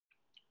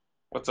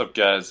What's up,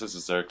 guys? This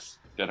is Zerx.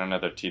 Got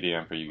another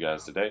TDM for you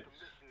guys today.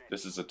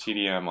 This is a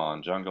TDM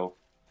on jungle,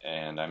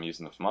 and I'm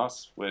using the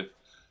FAMAS with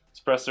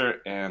suppressor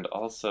and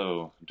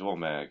also dual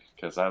mag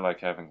because I like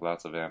having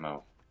lots of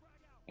ammo,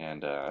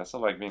 and I also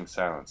like being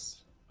silenced,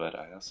 but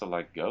I also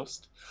like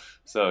ghost.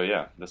 So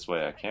yeah, this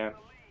way I can.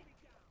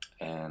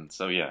 And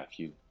so yeah, if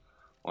you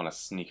want to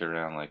sneak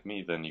around like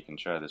me, then you can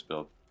try this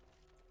build.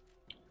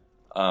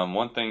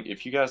 One thing,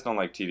 if you guys don't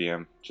like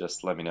TDM,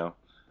 just let me know.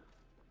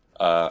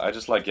 I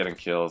just like getting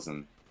kills,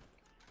 and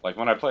like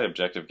when I play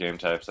objective game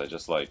types, I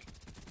just like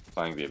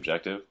playing the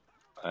objective,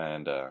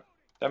 and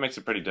that makes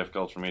it pretty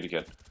difficult for me to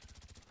get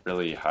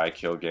really high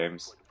kill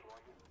games.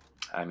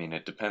 I mean,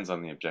 it depends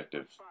on the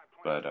objective,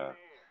 but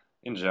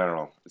in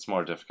general, it's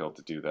more difficult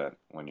to do that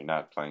when you're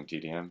not playing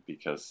TDM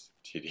because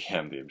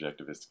TDM, the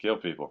objective is to kill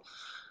people.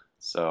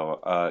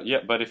 So yeah,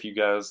 but if you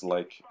guys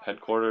like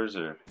headquarters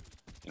or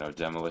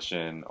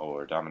demolition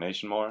or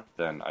domination more,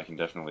 then I can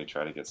definitely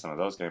try to get some of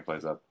those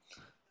gameplays up.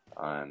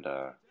 And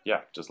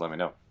yeah, just let me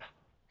know.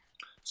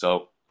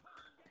 So,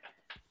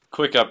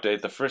 quick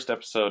update. The first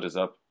episode is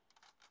up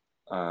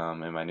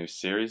in my new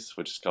series,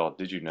 which is called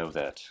Did You Know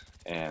That?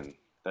 And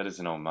that is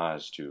an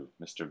homage to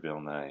Mr. Bill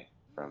Nye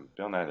from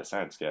Bill Nye the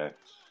Science Guy.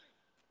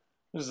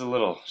 This is a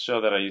little show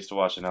that I used to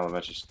watch in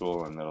elementary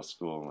school and middle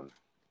school, and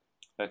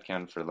that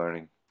counted for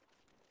learning.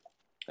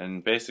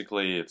 And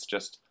basically, it's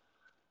just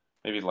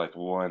maybe like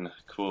one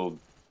cool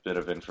bit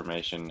of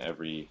information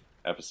every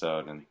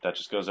episode, and that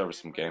just goes over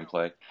some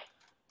gameplay.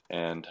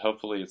 And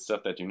hopefully it's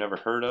stuff that you've never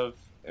heard of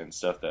and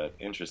stuff that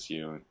interests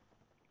you.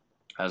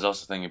 I was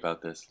also thinking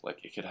about this,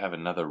 like it could have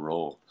another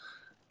role.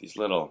 These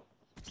little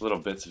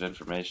bits of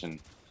information.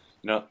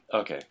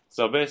 Okay,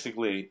 so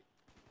basically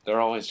there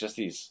are always just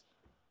these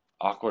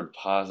awkward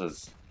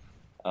pauses.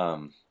 I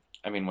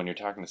mean, when you're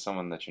talking to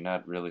someone that you're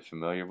not really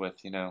familiar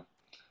with,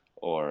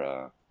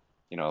 or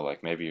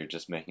like maybe you're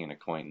just making an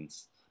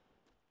acquaintance.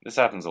 This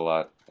happens a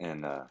lot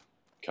in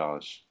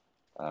college.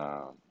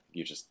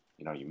 You just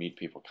you meet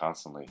people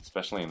constantly,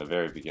 especially in the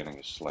very beginning.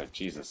 It's just like,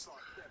 Jesus,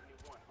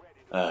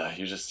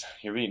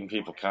 you're meeting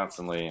people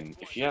constantly, and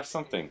if you have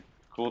something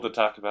cool to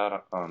talk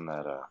about on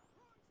that,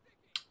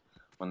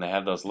 when they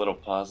have those little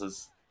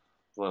pauses,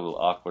 little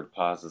awkward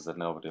pauses that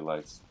nobody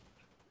likes,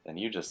 then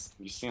you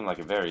seem like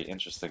a very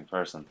interesting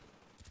person,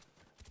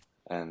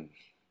 and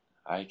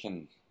I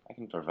can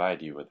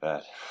provide you with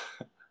that.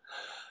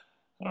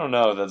 I don't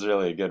know if that's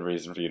really a good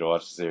reason for you to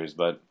watch the series,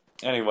 but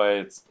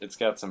anyway, it's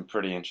got some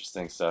pretty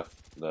interesting stuff.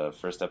 The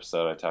first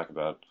episode I talk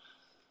about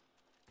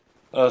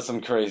some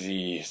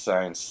crazy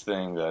science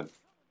thing that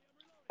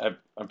I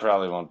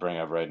probably won't bring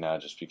up right now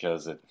just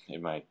because it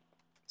might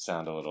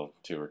sound a little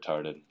too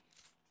retarded.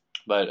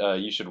 But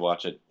you should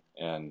watch it,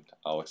 and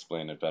I'll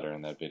explain it better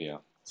in that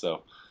video.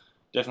 So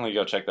definitely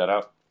go check that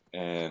out.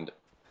 And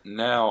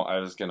now I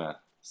was gonna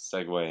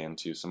segue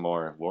into some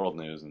more world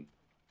news. And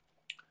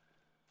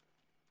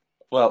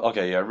well,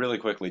 okay, yeah, really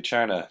quickly,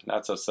 China,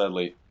 not so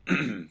subtly,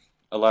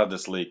 allowed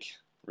this leak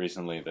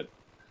recently that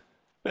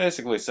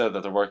basically said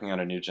that they're working on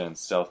a new gen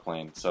stealth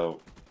plane. So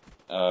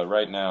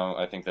right now,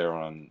 I think they're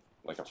on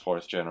like a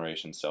fourth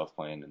generation stealth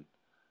plane, and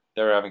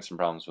they were having some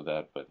problems with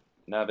that. But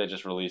now they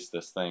just released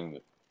this thing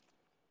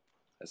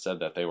that said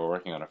that they were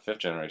working on a fifth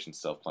generation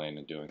stealth plane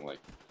and doing like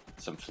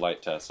some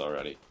flight tests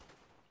already.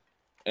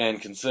 And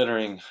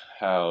considering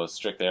how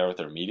strict they are with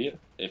their media,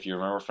 if you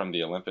remember from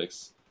the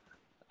Olympics,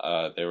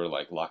 they were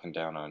like locking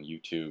down on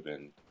YouTube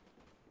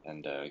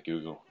and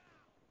Google.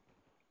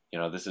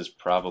 This is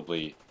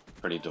probably a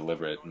pretty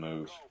deliberate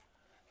move.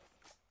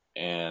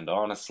 And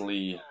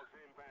honestly,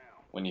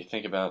 when you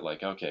think about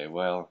like, okay,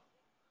 well,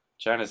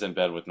 China's in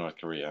bed with North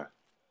Korea,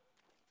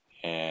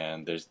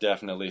 and there's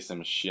definitely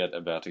some shit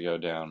about to go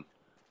down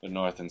with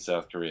North and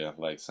South Korea,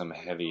 like some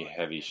heavy,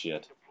 heavy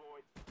shit.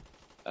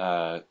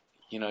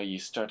 You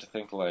start to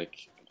think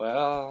like,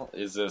 well,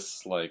 is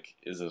this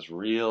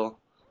real?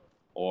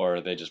 Or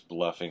are they just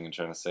bluffing and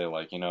trying to say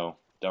like,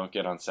 don't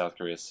get on South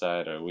Korea's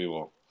side or we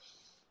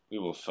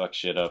will fuck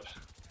shit up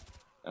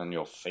on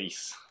your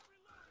face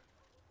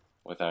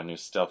with our new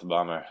stealth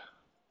bomber.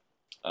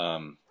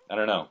 I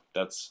don't know.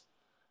 That's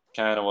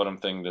kind of what I'm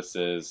thinking this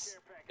is.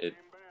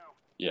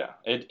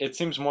 It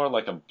seems more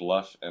like a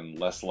bluff and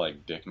less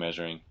like dick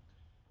measuring,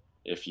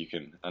 if you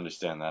can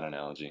understand that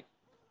analogy.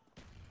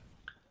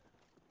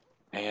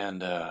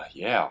 And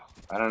yeah,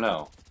 I don't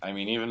know. I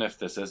mean, even if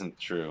this isn't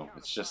true,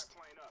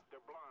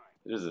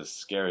 it is a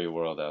scary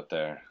world out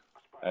there.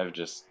 I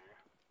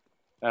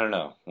don't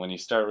know. When you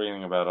start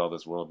reading about all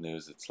this world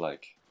news, it's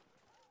like,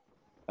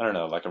 I don't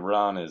know, like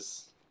Iran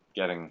is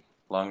getting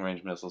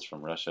long-range missiles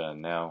from Russia,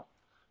 and now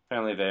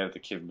apparently they have the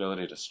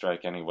capability to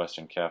strike any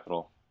Western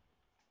capital.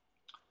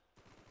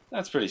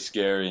 That's pretty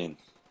scary. And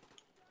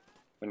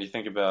when you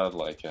think about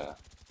like,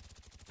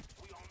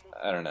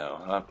 I don't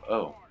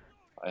know.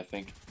 I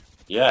think,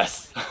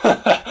 yes.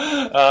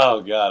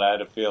 Oh God, I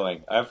had a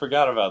feeling. I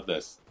forgot about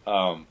this.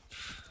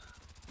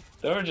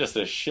 There were just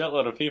a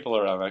shitload of people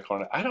around that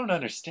corner. I don't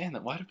understand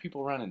that. Why do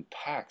people run in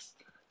packs?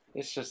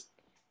 It's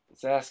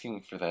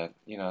asking for that.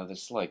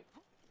 There's like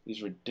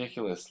these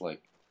ridiculous,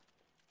 like,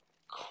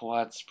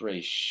 quad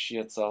spray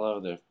shits all over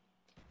their...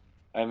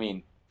 I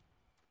mean,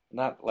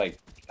 not like...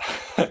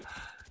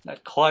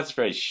 not quad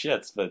spray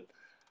shits, but...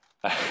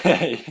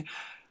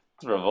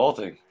 it's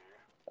revolting.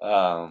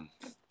 I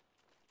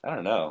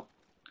don't know.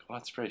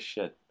 Quad spray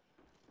shit.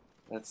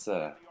 That's,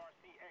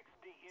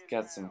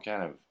 got some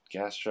kind of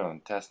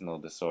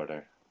gastrointestinal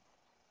disorder.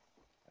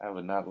 I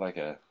would not like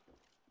a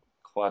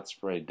quad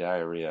spray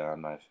diarrhea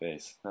on my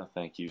face. No,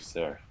 thank you,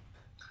 sir.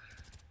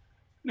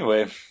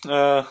 Anyway,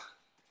 what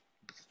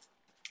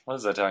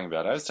was I talking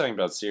about? I was talking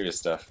about serious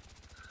stuff.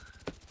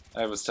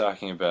 I was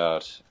talking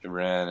about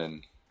Iran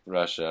and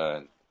Russia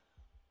and,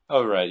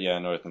 oh right, yeah,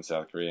 North and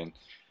South Korea. And,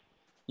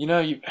 you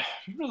know, you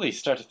really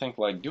start to think,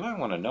 like, do I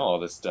want to know all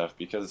this stuff?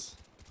 Because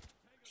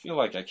I feel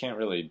like I can't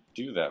really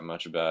do that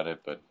much about it,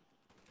 but,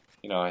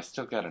 you know, I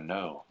still gotta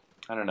know.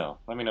 I don't know.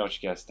 Let me know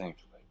what you guys think.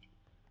 Like,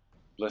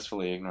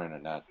 blissfully ignorant or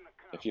not.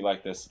 If you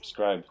like this,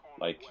 subscribe,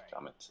 like,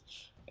 comment,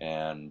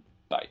 and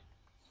bye.